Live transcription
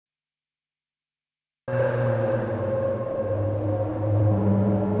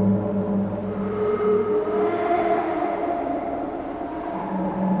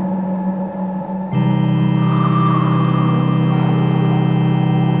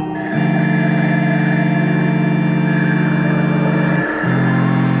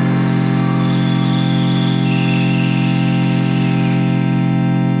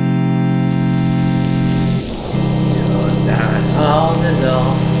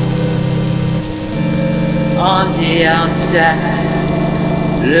on the outside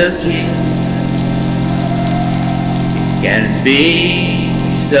looking. It can be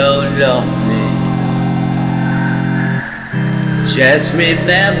so lonely. Just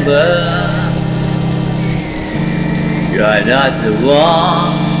remember, you are not the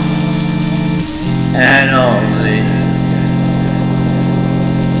one and only.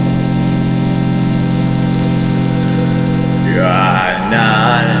 You are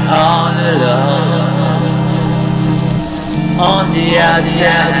not all alone. On the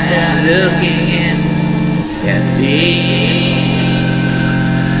outside looking in can be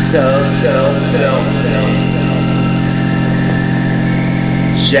so.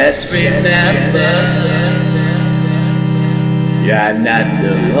 Just remember, you are not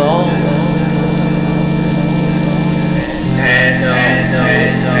alone.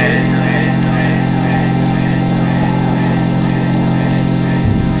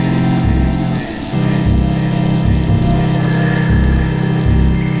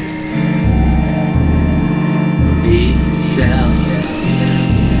 Be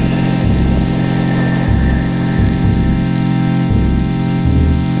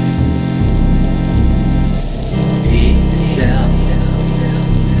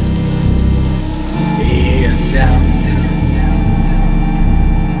yourself.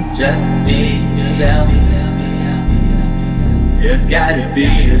 Just be yourself. You've got to be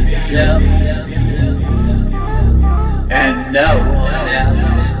yourself and no one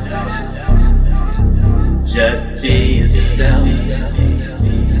else. Just be yourself.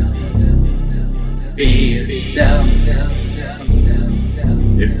 Be yourself.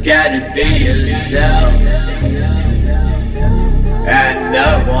 You've got to be yourself and no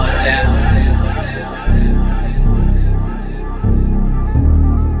one else.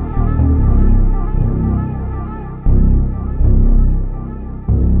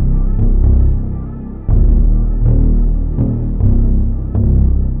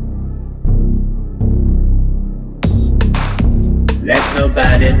 Let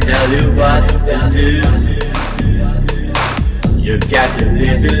nobody tell you what to do. You've got to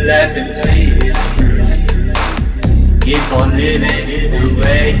live your life and see it through. Keep on living the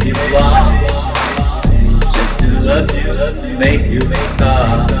way you are. Just to love you, make you a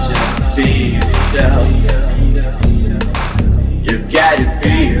star. Just be yourself. You've got to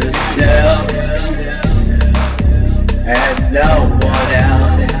be yourself and no one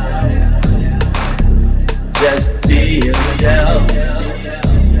else. Just be yourself.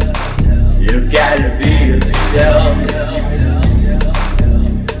 You've got to be yourself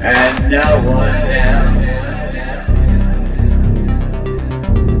and no one else.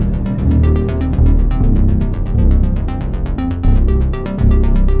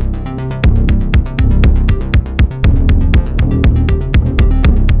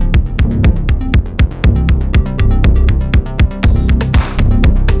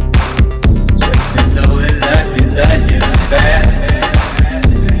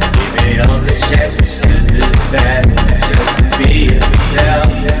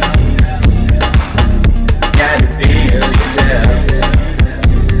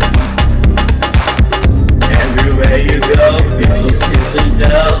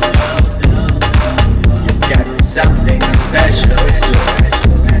 Something special,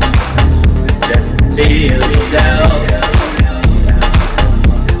 just be yourself.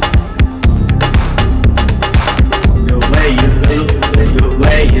 The way you look, the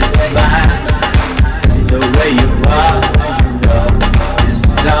way you smile, the way you walk, you know, is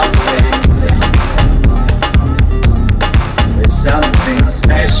something. There's something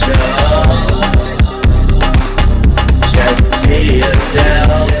special. Just be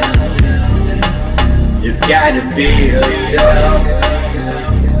yourself. You've got to be yourself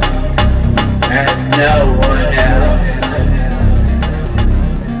and no one else.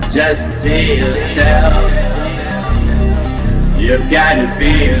 Just be yourself. You've got to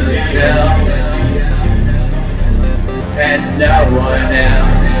be yourself and no one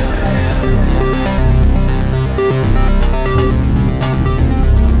else.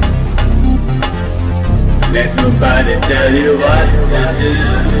 Let nobody tell you what to do.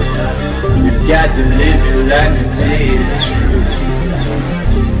 You've got to live your life and see it's true.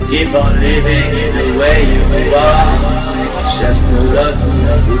 Keep on living the way you are. Just to love you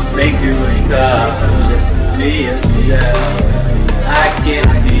will make you a star. Just be yourself. I can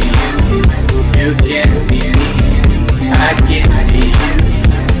be you, you can be me. I can be you,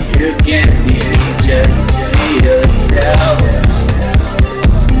 you can be me. Just be yourself.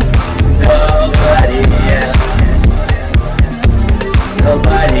 Nobody else.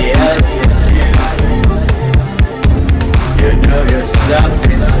 Nobody else but you. You know you're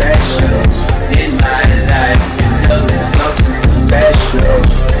something special in my life.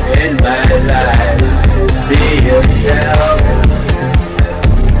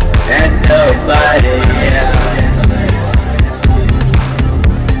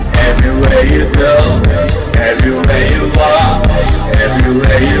 you go, everywhere you walk,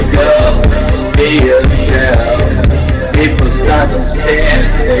 everywhere you go, be yourself. People start to stare,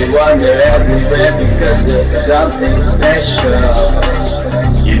 they wander everywhere because you're something special.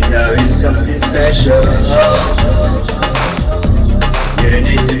 You know it's something special. You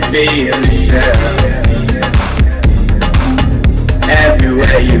need to be yourself.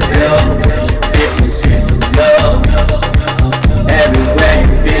 Everywhere you go, people seem to know. Everywhere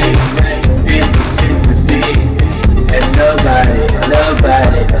you be, people seem to be. And nobody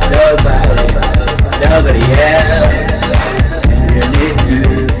else. You need to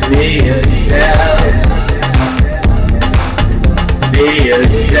be yourself. Be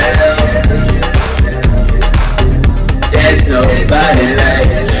yourself. There's nobody like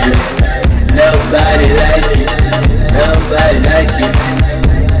you. Nobody like you. Nobody like you.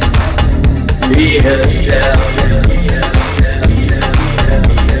 Be yourself.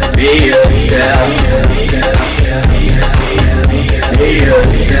 Be yourself. Be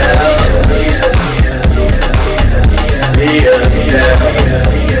yourself. Be yourself.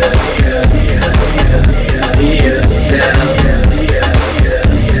 Be yourself.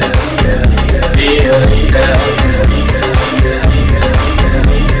 Be yourself.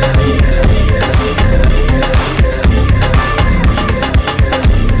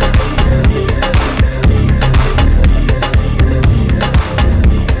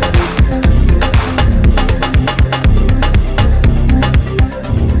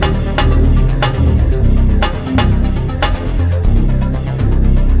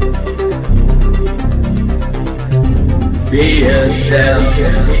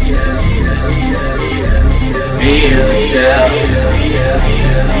 Be yourself.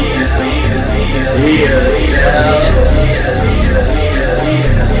 Be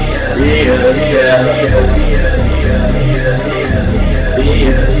yourself. Be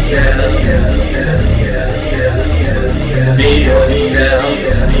yourself. Be yourself. Be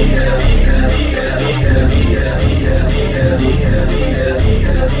yourself.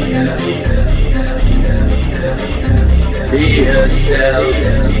 Be yourself.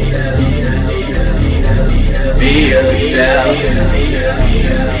 Be yourself.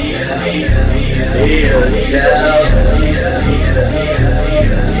 Be yourself.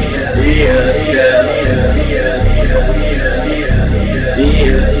 Be yourself. Be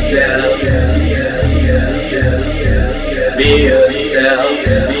yourself. Be yourself. Be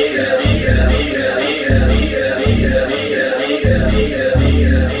yourself.